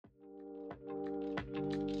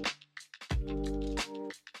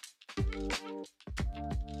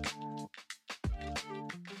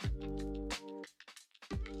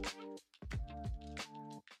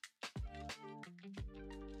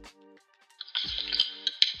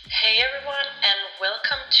Hey everyone, and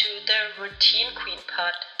welcome to the Routine Queen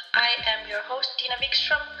Pod. I am your host Dina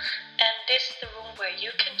Wikström, and this is the room where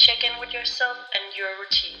you can check in with yourself and your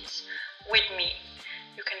routines. With me,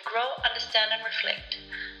 you can grow, understand, and reflect.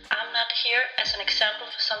 I'm not here as an example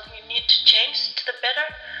for something you need to change to the better,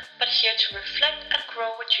 but here to reflect and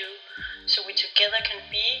grow with you, so we together can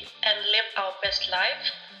be and live our best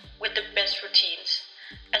life with the best routines,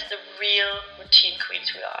 as the real routine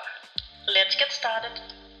queens we are. Let's get started.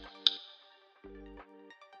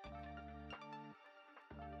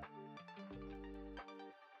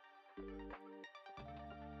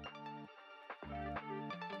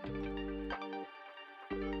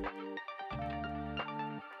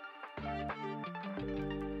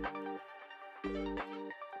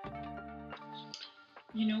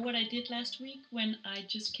 You know what I did last week when I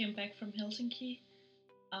just came back from Helsinki?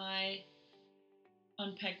 I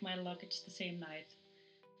unpacked my luggage the same night.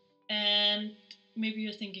 And maybe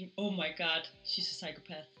you're thinking, oh my god, she's a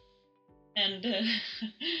psychopath. And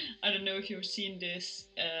I don't know if you've seen this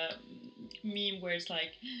meme where it's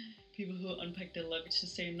like people who unpack their luggage the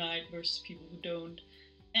same night versus people who don't.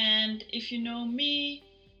 And if you know me,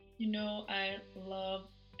 you know I love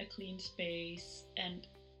a clean space. And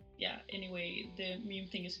yeah, anyway, the meme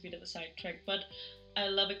thing is a bit of a sidetrack, but I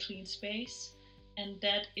love a clean space. And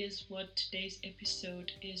that is what today's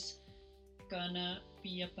episode is gonna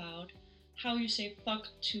be about. How you say fuck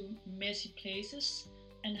to messy places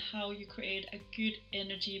and how you create a good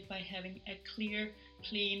energy by having a clear,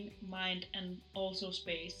 clean mind and also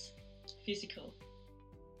space, physical.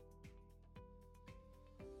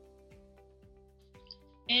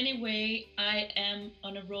 Anyway, I am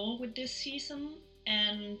on a roll with this season,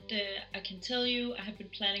 and I can tell you I have been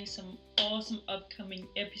planning some awesome upcoming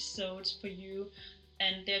episodes for you,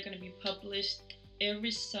 and they're going to be published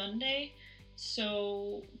every Sunday.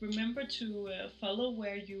 So remember to follow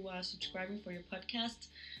where you are subscribing for your podcast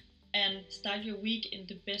and start your week in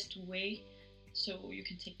the best way so you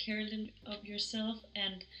can take care of yourself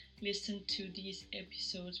and listen to these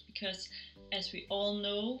episodes, because as we all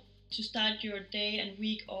know, to start your day and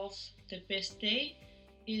week off the best day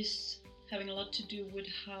is having a lot to do with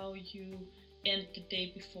how you end the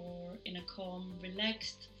day before in a calm,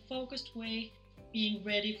 relaxed, focused way, being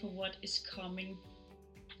ready for what is coming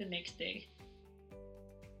the next day.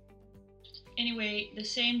 Anyway, the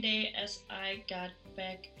same day as I got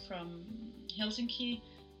back from Helsinki,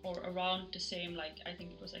 or around the same, like I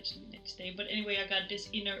think it was actually the next day, but anyway, I got this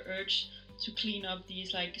inner urge to clean up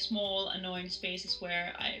these like small annoying spaces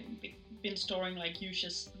where I've been storing like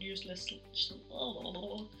useless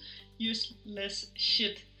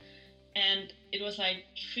shit. And it was like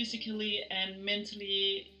physically and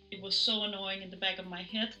mentally it was so annoying in the back of my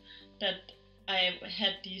head that I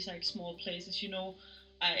had these like small places, you know.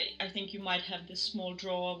 I think you might have this small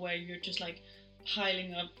drawer where you're just like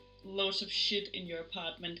piling up loads of shit in your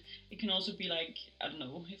apartment. It can also be like, I don't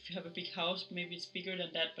know, if you have a big house, maybe it's bigger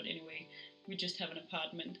than that, but anyway, we just have an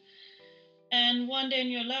apartment. And one day in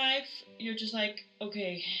your life, you're just like,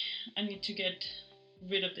 okay, I need to get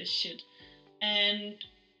rid of this shit. And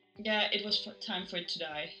yeah, it was time for it to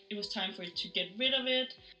die. It was time for it to get rid of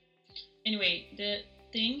it. Anyway, the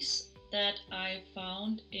things that I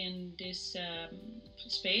found in this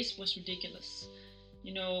space was ridiculous.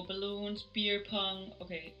 You know, balloons, beer pong.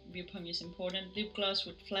 Okay, beer pong is important. Lip gloss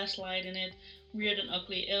with flashlight in it. Weird and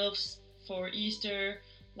ugly elves for Easter.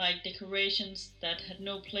 Like decorations that had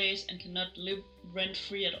no place and cannot live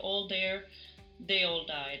rent-free at all there. They all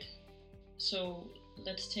died. So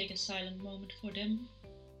let's take a silent moment for them.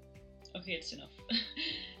 Okay, it's enough.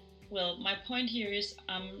 Well, my point here is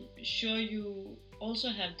I'm sure you also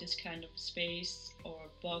have this kind of space or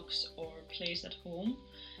box or place at home.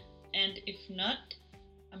 And if not,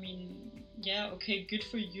 I mean, yeah, okay, good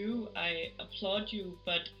for you. I applaud you.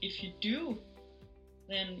 But if you do,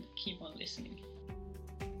 then keep on listening.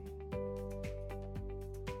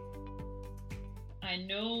 I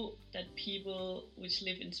know that people which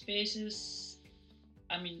live in spaces,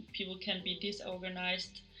 I mean, people can be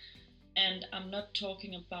disorganized. And I'm not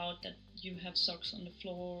talking about that you have socks on the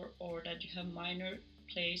floor or that you have minor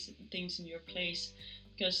things in your place,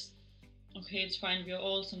 because okay, it's fine, we're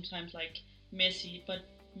all sometimes like messy, but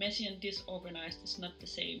messy and disorganized is not the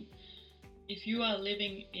same. If you are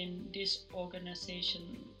living in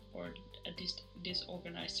disorganization or a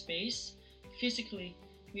disorganized space, physically,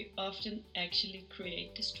 we often actually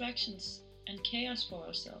create distractions and chaos for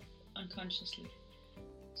ourselves unconsciously.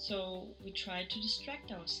 So we try to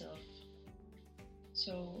distract ourselves.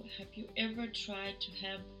 So have you ever tried to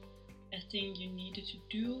have a thing you needed to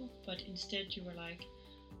do, but instead you were like,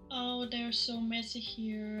 oh, they're so messy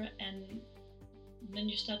here, and then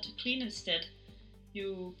you start to clean instead.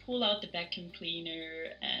 You pull out the vacuum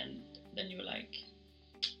cleaner and then you're like,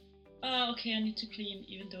 oh, okay, I need to clean,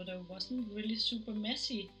 even though that wasn't really super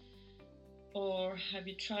messy. Or have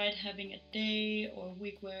you tried having a day or a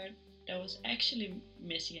week where that was actually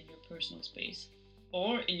messy in your personal space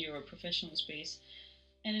or in your professional space,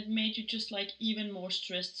 and it made you just like even more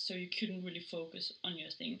stressed, so you couldn't really focus on your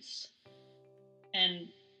things, and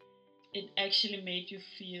it actually made you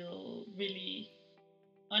feel really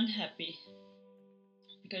unhappy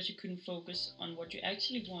because you couldn't focus on what you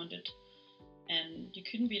actually wanted, and you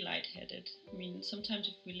couldn't be lightheaded. I mean, sometimes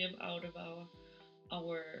if we live out of our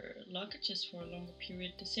luggages for a longer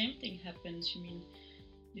period, the same thing happens. You mean,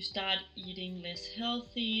 you start eating less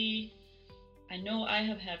healthy. I know I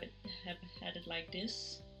have had it like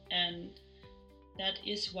this, and that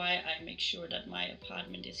is why I make sure that my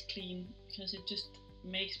apartment is clean, because it just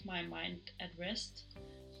makes my mind at rest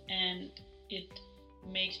and it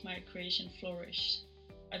makes my creation flourish.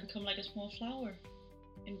 I become like a small flower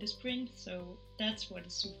in the spring, so that's what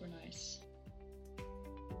is super nice.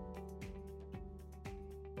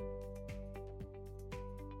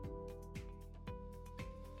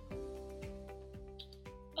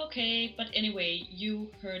 Okay, but anyway, you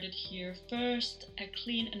heard it here first. A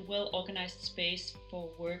clean and well organized space for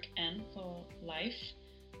work and for life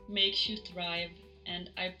makes you thrive, and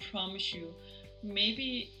I promise you,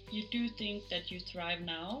 maybe you do think that you thrive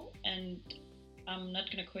now, and I'm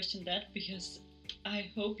not gonna question that because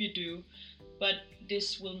I hope you do, but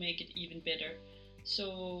this will make it even better.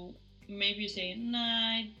 So maybe you say,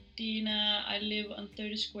 nah, Dina, I live on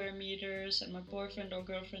 30 square meters and my boyfriend or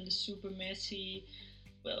girlfriend is super messy.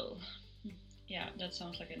 Well, yeah, that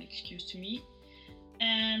sounds like an excuse to me.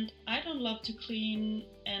 And I don't love to clean,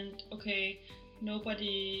 and okay,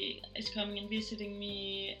 nobody is coming and visiting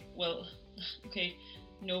me. Well, okay,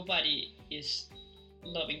 nobody is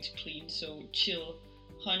loving to clean, so chill.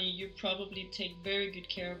 Honey, you probably take very good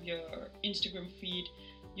care of your Instagram feed,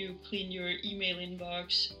 you clean your email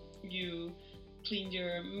inbox, you clean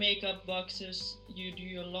your makeup boxes, you do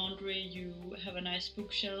your laundry, you have a nice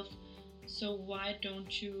bookshelf. So why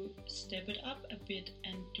don't you step it up a bit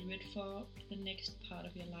and do it for the next part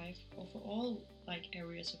of your life, or for all like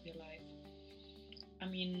areas of your life? I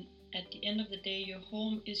mean, at the end of the day, your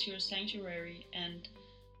home is your sanctuary, and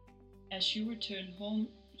as you return home,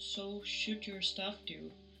 so should your stuff do.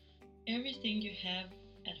 Everything you have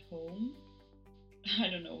at home, I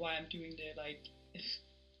don't know why I'm doing the like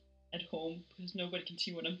at home because nobody can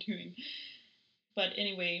see what I'm doing. But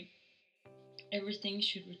anyway, everything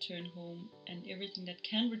should return home, and everything that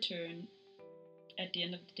can return at the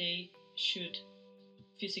end of the day should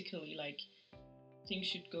physically, like, things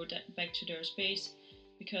should go back to their space,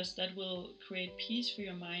 because that will create peace for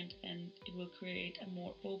your mind, and it will create a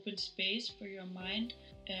more open space for your mind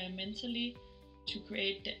mentally, to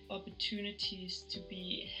create the opportunities to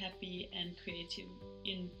be happy and creative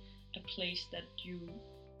in a place that you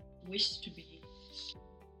wish to be.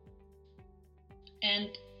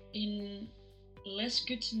 And in less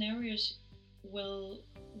good scenarios, well,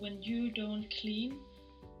 when you don't clean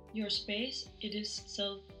your space, it is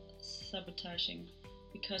self-sabotaging,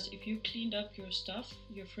 because if you cleaned up your stuff,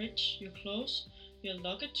 your fridge, your clothes, your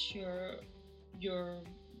luggage, your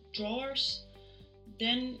drawers,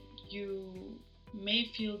 then you may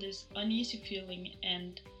feel this uneasy feeling,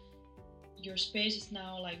 and your space is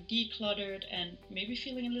now like decluttered and maybe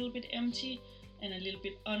feeling a little bit empty and a little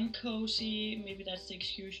bit uncozy. Maybe that's the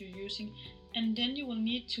excuse you're using. And then you will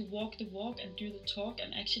need to walk the walk and do the talk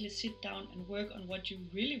and actually sit down and work on what you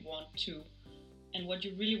really want to and what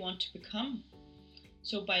you really want to become.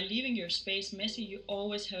 So by leaving your space messy, you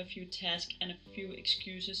always have a few tasks and a few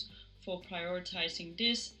excuses for prioritizing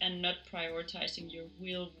this and not prioritizing your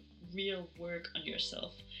real work on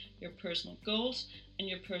yourself, your personal goals and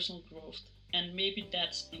your personal growth. And maybe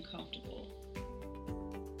that's uncomfortable.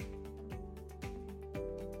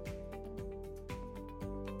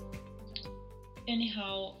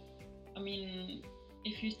 Anyhow, I mean,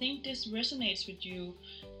 if you think this resonates with you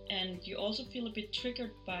and you also feel a bit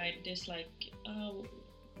triggered by this, like,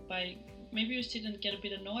 by maybe you sit and get a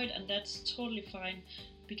bit annoyed, and that's totally fine,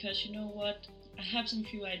 because you know what? I have some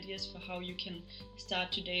few ideas for how you can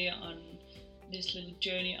start today on this little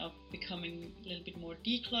journey of becoming a little bit more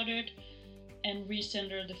decluttered and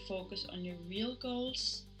recenter the focus on your real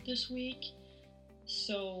goals this week.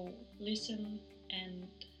 So listen, and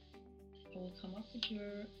I will come up with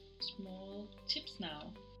your small tips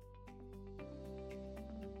now.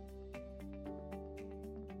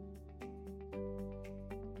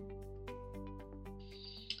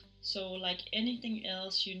 So like anything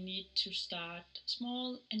else, you need to start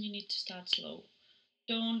small and you need to start slow.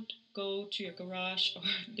 Don't go to your garage or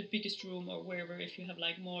the biggest room or wherever if you have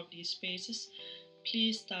like more of these spaces.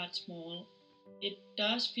 Please start small. It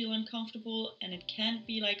does feel uncomfortable and it can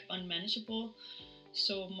be like unmanageable.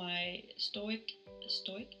 So my stoic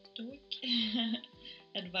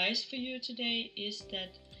advice for you today is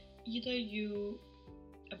that either you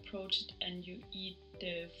approach it and you eat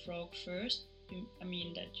the frog first. I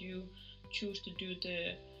mean that you choose to do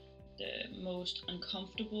the most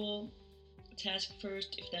uncomfortable task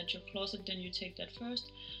first. If that's your closet, then you take that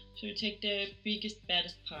first. So you take the biggest,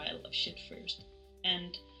 baddest pile of shit first,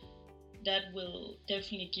 and that will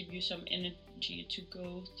definitely give you some energy to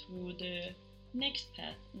go through the next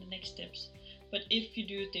path and the next steps. But if you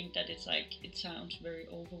do think that it's like it sounds very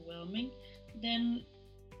overwhelming, then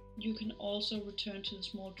you can also return to the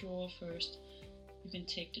small drawer first. You can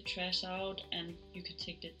take the trash out and you can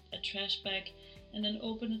take a trash bag and then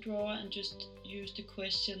open the drawer and just use the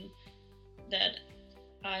question that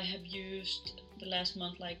I have used the last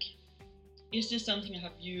month, like, is this something I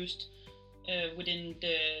have used within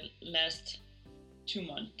the last 2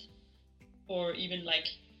 months, or even like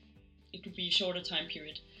it could be a shorter time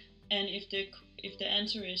period. And if the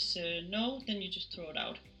answer is no, then you just throw it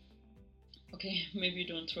out. Okay, maybe you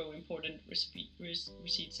don't throw important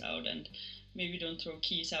receipts out, and maybe you don't throw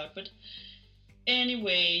keys out, but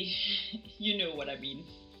anyway, you know what I mean.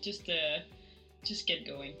 Just get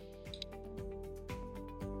going.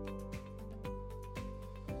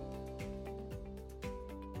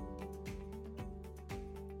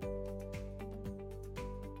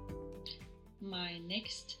 My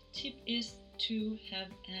next tip is to have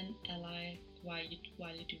an ally while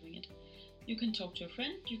you're doing it. You can talk to a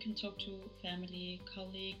friend, you can talk to family,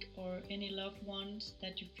 colleague, or any loved ones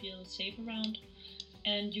that you feel safe around,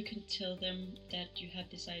 and you can tell them that you have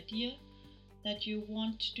this idea that you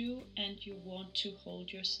want to do and you want to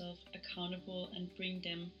hold yourself accountable and bring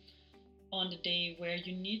them on the day where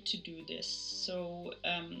you need to do this. So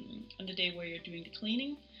on the day where you're doing the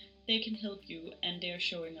cleaning, they can help you and they're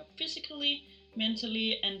showing up physically,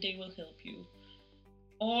 mentally, and they will help you.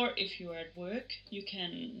 Or if you are at work, you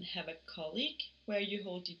can have a colleague where you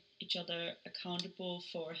hold each other accountable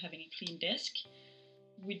for having a clean desk.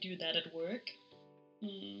 We do that at work.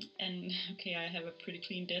 And okay, I have a pretty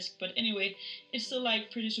clean desk, but anyway, it's still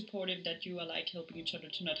like pretty supportive that you are like helping each other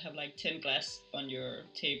to not have like 10 glass on your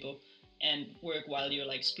table and work while you're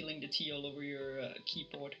like spilling the tea all over your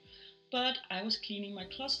keyboard. But I was cleaning my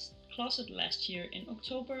closet last year in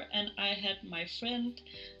October, and I had my friend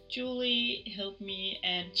Julie help me,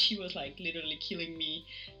 and she was like literally killing me,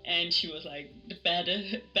 and she was like the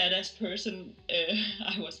badass person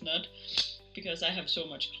I was not, because I have so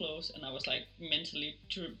much clothes, and I was like mentally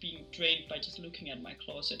being drained by just looking at my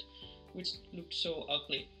closet, which looked so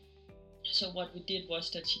ugly. So what we did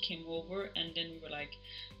was that she came over, and then we were like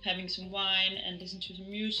having some wine and listening to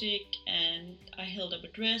some music, and I held up a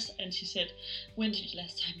dress and she said, when did you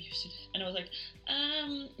last time use it? And I was like,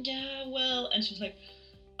 yeah, well, and she was like,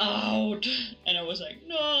 out. And I was like,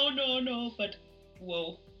 no, but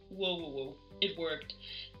whoa, it worked.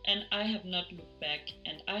 And I have not looked back,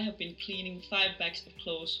 and I have been cleaning 5 bags of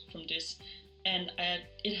clothes from this, and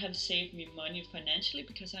it has saved me money financially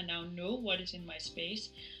because I now know what is in my space.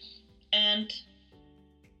 And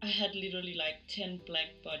I had literally like 10 black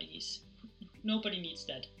bodies. Nobody needs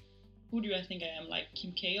that. Who do I think I am, like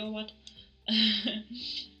Kim K or what?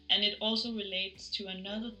 And it also relates to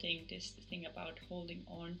another thing, this thing about holding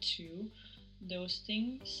on to those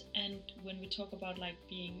things. And when we talk about like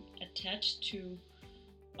being attached to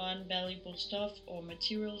unvaluable stuff or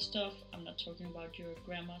material stuff, I'm not talking about your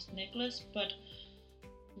grandma's necklace, but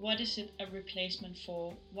what is it a replacement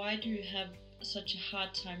for? Why do you have such a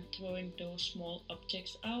hard time throwing those small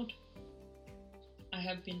objects out? I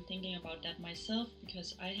have been thinking about that myself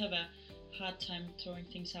because I have a hard time throwing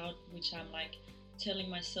things out, which I'm like telling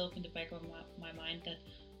myself in the back of my mind that,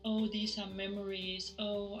 oh, these are memories,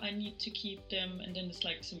 oh, I need to keep them, and then it's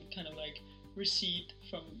like some kind of like receipt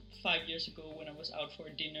from 5 years ago when I was out for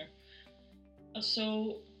a dinner.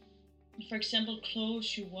 So, for example,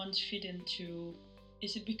 clothes you once fit into,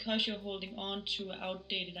 is it because you're holding on to an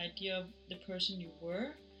outdated idea of the person you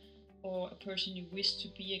were or a person you wish to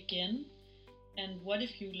be again? And what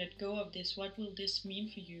if you let go of this? What will this mean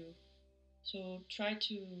for you? So try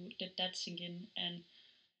to let that sink in, and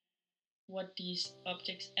what these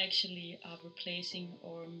objects actually are replacing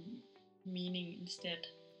or meaning instead.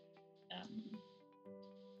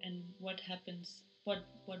 And what happens, what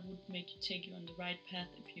would make you take you on the right path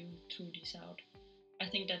if you threw these out. I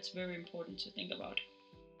think that's very important to think about.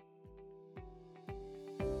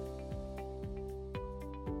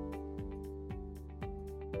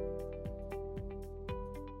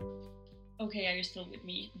 Okay, are you still with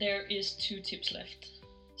me? There is 2 tips left.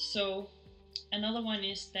 So another one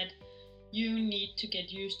is that you need to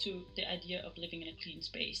get used to the idea of living in a clean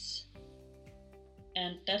space.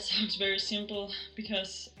 And that sounds very simple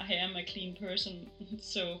because I am a clean person.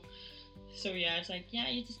 So yeah, it's like, yeah,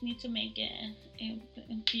 you just need to make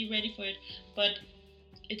be ready for it. But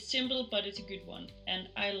it's simple, but it's a good one. And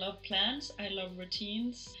I love plans, I love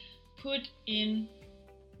routines. Put in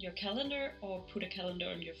your calendar or put a calendar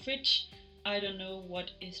on your fridge. I don't know what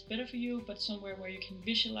is better for you, but somewhere where you can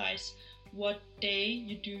visualize what day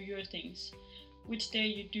you do your things, which day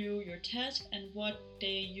you do your task, and what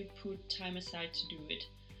day you put time aside to do it.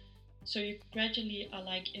 So you gradually are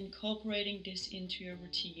like incorporating this into your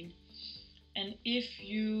routine. And if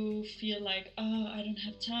you feel like, oh, I don't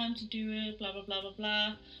have time to do it, blah, blah, blah, blah,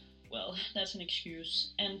 blah, well, that's an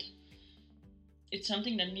excuse. And it's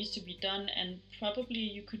something that needs to be done, and probably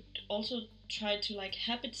you could also try to like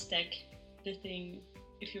habit stack the thing.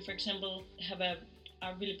 If you, for example,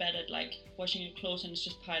 are really bad at like washing your clothes and it's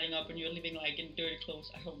just piling up and you're living like in dirty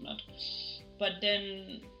clothes, I hope not. But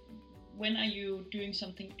then when are you doing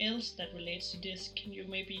something else that relates to this? Can you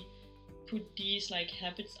maybe put these like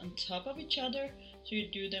habits on top of each other, so you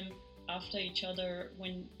do them after each other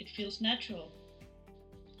when it feels natural?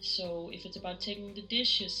 So if it's about taking the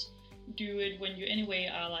dishes, do it when you anyway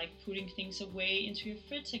are like putting things away into your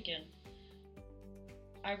fridge again.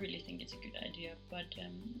 I really think it's a good idea, but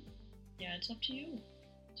yeah, it's up to you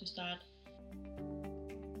to start.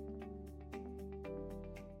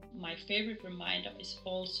 My favorite reminder is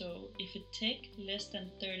also, if it takes less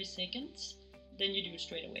than 30 seconds, then you do it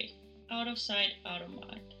straight away. Out of sight, out of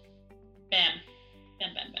mind. Bam,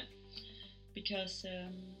 bam, bam, bam. Because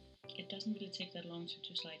it doesn't really take that long to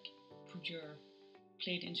just like put your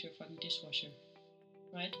plate into your fucking dishwasher,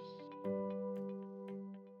 right?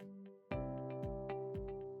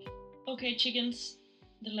 Okay, chickens,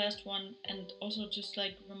 the last one, and also just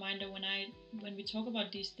like reminder, when we talk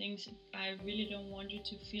about these things, I really don't want you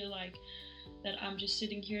to feel like that I'm just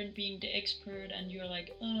sitting here and being the expert and you're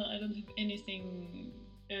like, oh, I don't have anything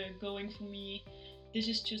going for me. This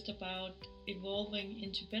is just about evolving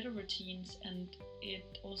into better routines, and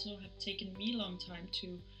it also have taken me a long time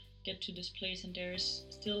to get to this place, and there's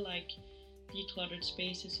still like decluttered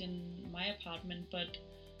spaces in my apartment, but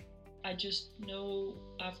I just know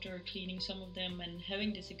after cleaning some of them and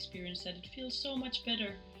having this experience that it feels so much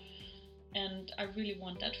better, and I really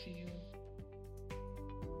want that for you.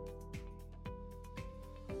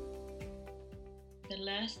 The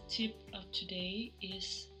last tip of today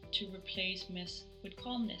is to replace mess with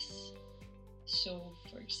calmness. So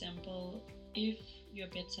for example, if your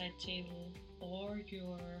bedside table or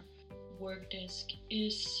your work desk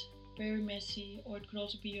is very messy, or it could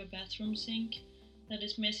also be your bathroom sink that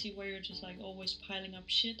is messy, where you're just like always piling up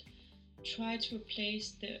shit, try to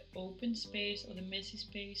replace the open space or the messy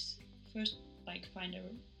space. First, like find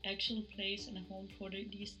an actual place and a home for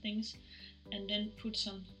these things, and then put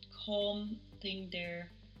some calm thing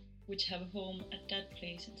there which have a home at that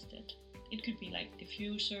place instead. It could be like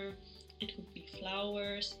diffuser, it could be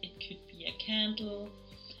flowers, it could be a candle.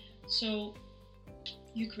 So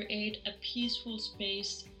you create a peaceful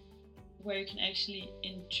space where you can actually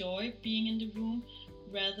enjoy being in the room,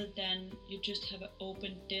 rather than you just have an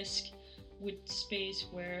open desk with space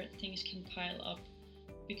where things can pile up,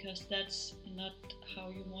 because that's not how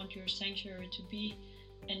you want your sanctuary to be,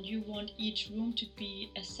 and you want each room to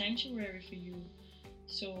be a sanctuary for you.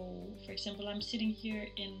 So for example, I'm sitting here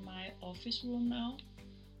in my office room now,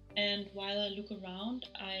 and while I look around,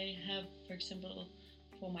 I have, for example,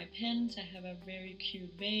 for my pens, I have a very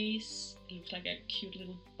cute vase. It looks like a cute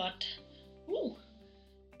little butt. Ooh!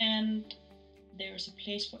 And there's a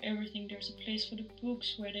place for everything. There's a place for the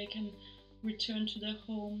books where they can return to their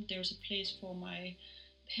home. There's a place for my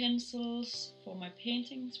pencils, for my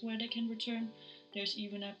paintings where they can return. There's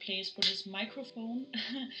even a place for this microphone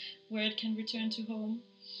where it can return to home.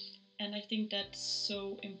 And I think that's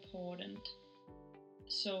so important.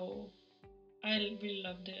 So I really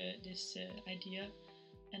love this idea,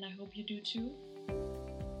 and I hope you do too.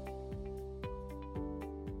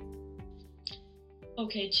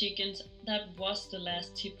 Okay, chickens, that was the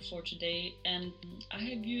last tip for today, and I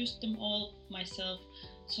have used them all myself,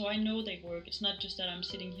 so I know they work. It's not just that I'm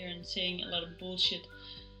sitting here and saying a lot of bullshit,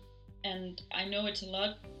 and I know it's a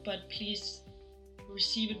lot, but please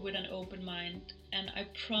receive it with an open mind, and I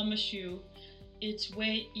promise you it's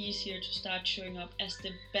way easier to start showing up as the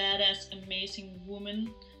badass, amazing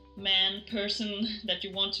woman, man, person that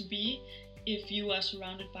you want to be if you are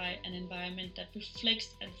surrounded by an environment that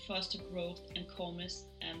reflects and fosters growth and calmness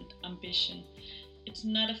and ambition. It's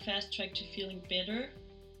not a fast track to feeling better.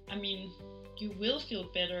 I mean, you will feel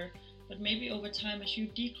better, but maybe over time as you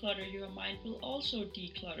declutter, your mind will also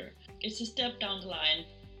declutter. It's a step down the line,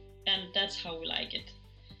 and that's how we like it.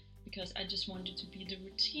 Because I just want you to be the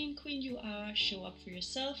routine queen you are, show up for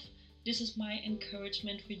yourself. This is my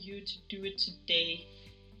encouragement for you to do it today.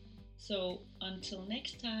 So until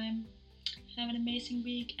next time, have an amazing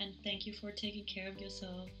week and thank you for taking care of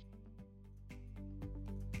yourself.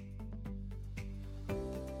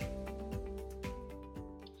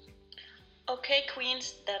 Okay,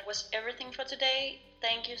 queens, that was everything for today.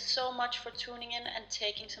 Thank you so much for tuning in and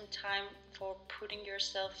taking some time for putting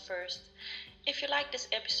yourself first. If you like this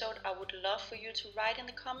episode, I would love for you to write in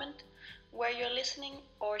the comment where you're listening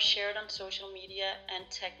or share it on social media and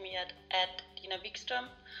tag me at Dina Wikström,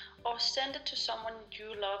 or send it to someone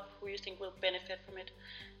you love who you think will benefit from it.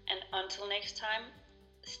 And until next time,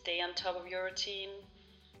 stay on top of your routine.